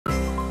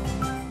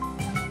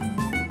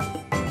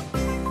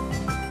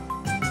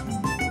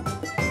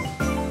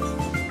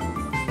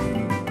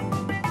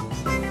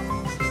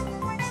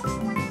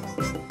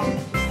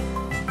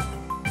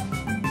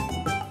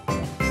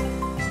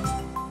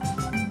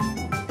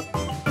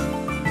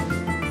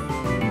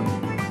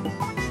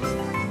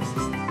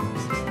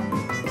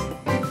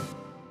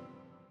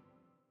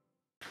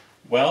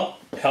Well,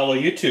 hello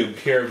YouTube.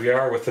 Here we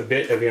are with a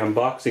bit of the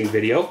unboxing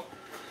video.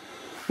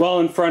 Well,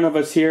 in front of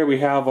us here we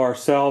have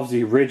ourselves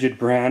the Ridgid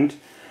brand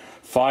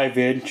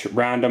 5-inch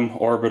random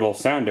orbital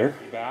sander.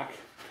 Back.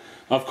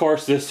 Of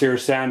course, this here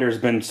sander has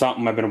been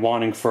something I've been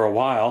wanting for a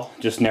while,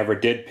 just never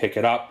did pick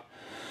it up.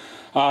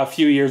 A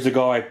few years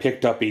ago I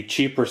picked up a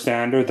cheaper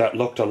sander that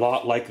looked a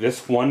lot like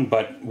this one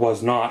but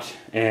was not,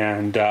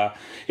 and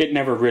it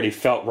never really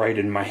felt right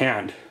in my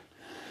hand.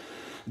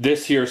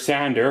 This here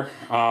sander,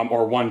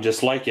 or one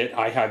just like it,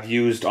 I have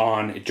used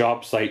on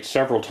job sites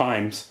several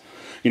times,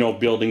 you know,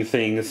 building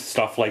things,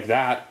 stuff like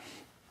that.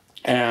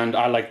 And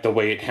I like the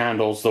way it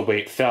handles, the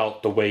way it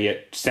felt, the way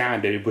it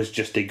sanded. It was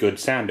just a good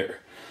sander.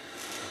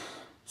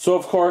 So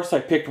of course I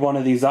picked one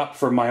of these up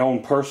for my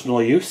own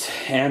personal use,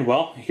 and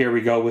well, here we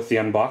go with the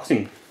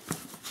unboxing.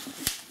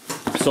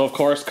 So of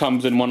course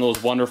comes in one of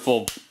those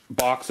wonderful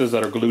boxes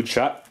that are glued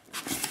shut.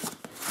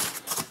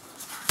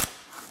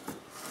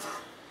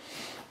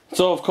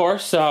 So of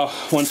course,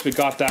 once we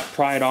got that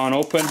pried on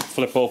open,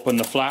 flip open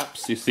the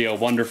flaps, you see a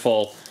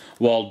wonderful,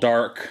 well,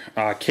 dark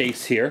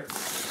case here.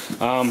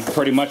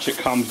 Pretty much it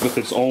comes with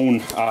its own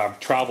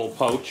travel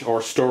pouch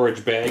or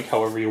storage bag,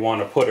 however you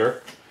want to put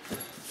her.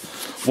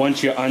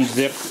 Once you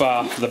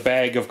unzip the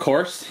bag, of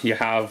course, you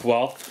have,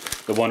 well,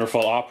 the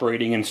wonderful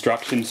operating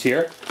instructions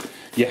here.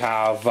 You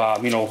have,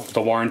 you know,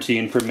 the warranty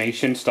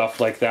information, stuff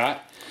like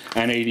that.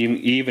 And it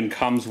even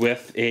comes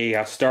with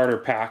a starter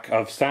pack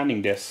of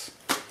sanding discs.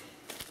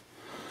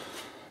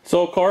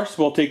 So of course,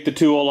 we'll take the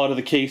tool out of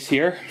the case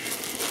here.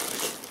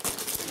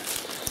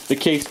 The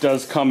case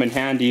does come in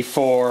handy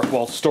for,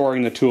 well,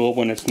 storing the tool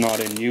when it's not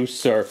in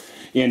use or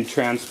in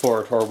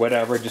transport or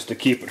whatever, just to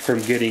keep it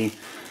from getting,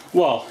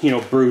 well, you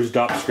know, bruised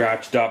up,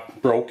 scratched up,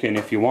 broken,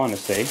 if you want to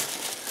say.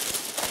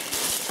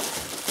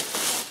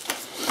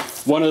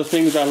 One of the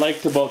things I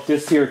liked about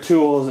this here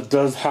tool is it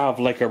does have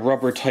like a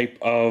rubber type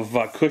of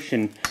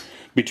cushion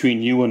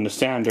between you and the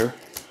sander.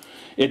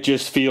 It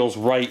just feels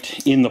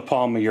right in the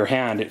palm of your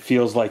hand. It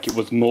feels like it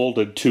was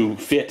molded to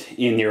fit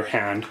in your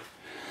hand.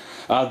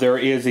 There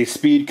is a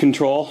speed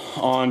control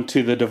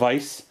onto the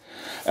device,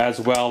 as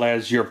well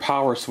as your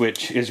power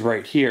switch is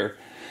right here.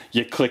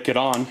 You click it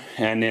on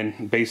and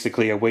then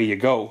basically away you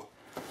go.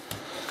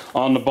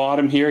 On the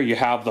bottom here you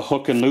have the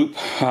hook and loop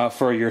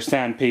for your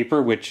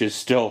sandpaper, which is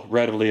still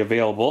readily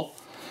available.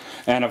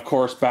 And of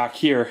course back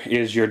here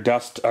is your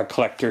dust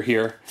collector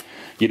here.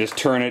 You just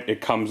turn it,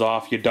 it comes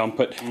off, you dump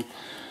it.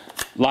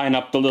 Line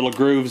up the little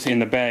grooves in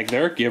the bag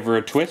there, give her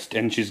a twist,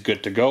 and she's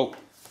good to go.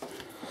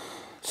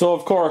 So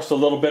of course, a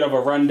little bit of a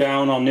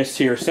rundown on this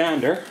here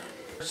sander.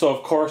 So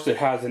of course it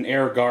has an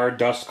air guard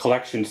dust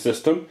collection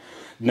system,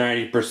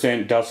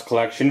 90% dust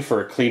collection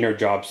for a cleaner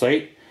job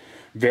site,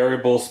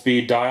 variable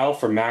speed dial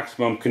for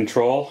maximum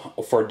control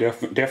for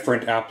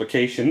different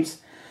applications,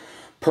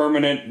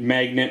 permanent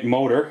magnet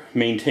motor,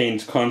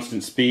 maintains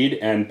constant speed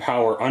and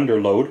power under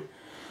load,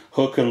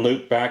 hook and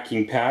loop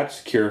backing pad,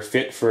 secure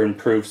fit for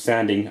improved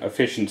sanding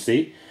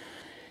efficiency,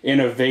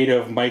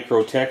 innovative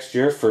micro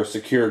texture for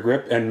secure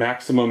grip and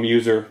maximum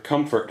user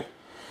comfort.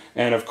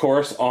 And of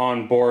course,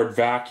 on-board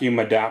vacuum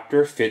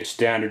adapter fits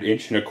standard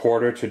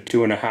 1.25 to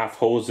 2.5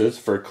 hoses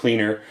for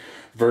cleaner,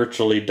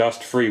 virtually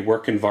dust-free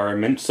work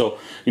environment. So,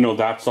 you know,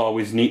 that's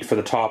always neat for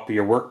the top of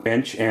your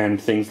workbench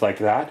and things like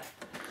that.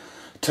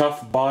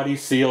 Tough body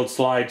sealed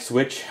slide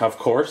switch, of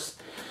course.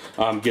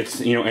 Gets,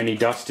 you know, any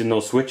dust in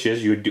those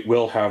switches, you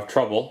will have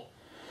trouble.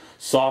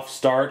 Soft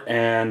start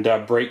and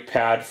brake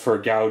pad for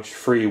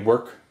gouge-free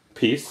work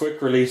piece.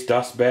 Quick release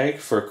dust bag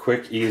for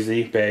quick,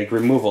 easy bag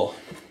removal.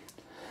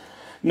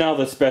 Now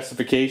the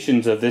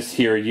specifications of this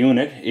here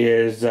unit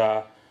is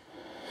the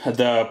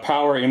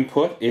power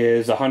input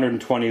is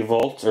 120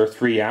 volts or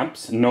 3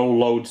 amps. No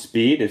load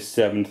speed is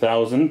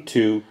 7,000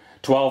 to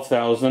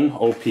 12,000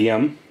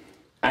 OPM.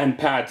 And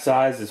pad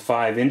size is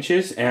 5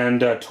 inches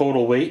and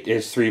total weight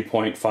is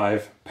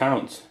 3.5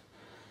 pounds.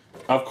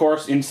 Of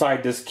course,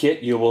 inside this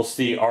kit you will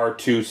see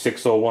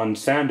R2601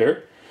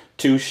 sander,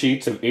 2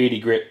 sheets of 80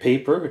 grit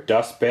paper,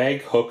 dust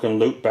bag, hook and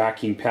loop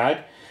backing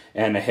pad,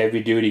 and a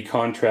heavy duty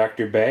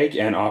contractor bag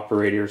and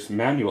operator's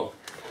manual.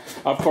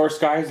 Of course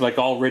guys, like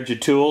all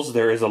Ridgid tools,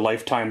 there is a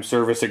lifetime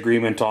service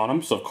agreement on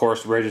them, so of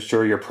course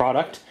register your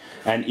product,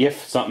 and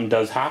if something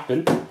does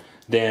happen,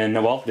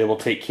 then well, they will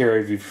take care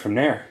of you from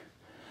there.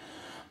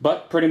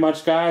 But pretty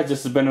much guys,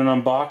 this has been an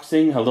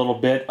unboxing, a little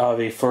bit of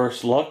a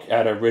first look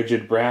at a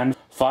Ridgid brand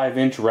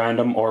 5-inch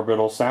random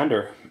orbital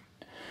sander.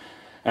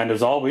 And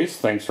as always,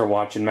 thanks for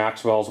watching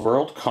Maxwell's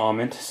World.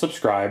 Comment,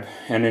 subscribe,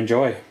 and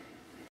enjoy.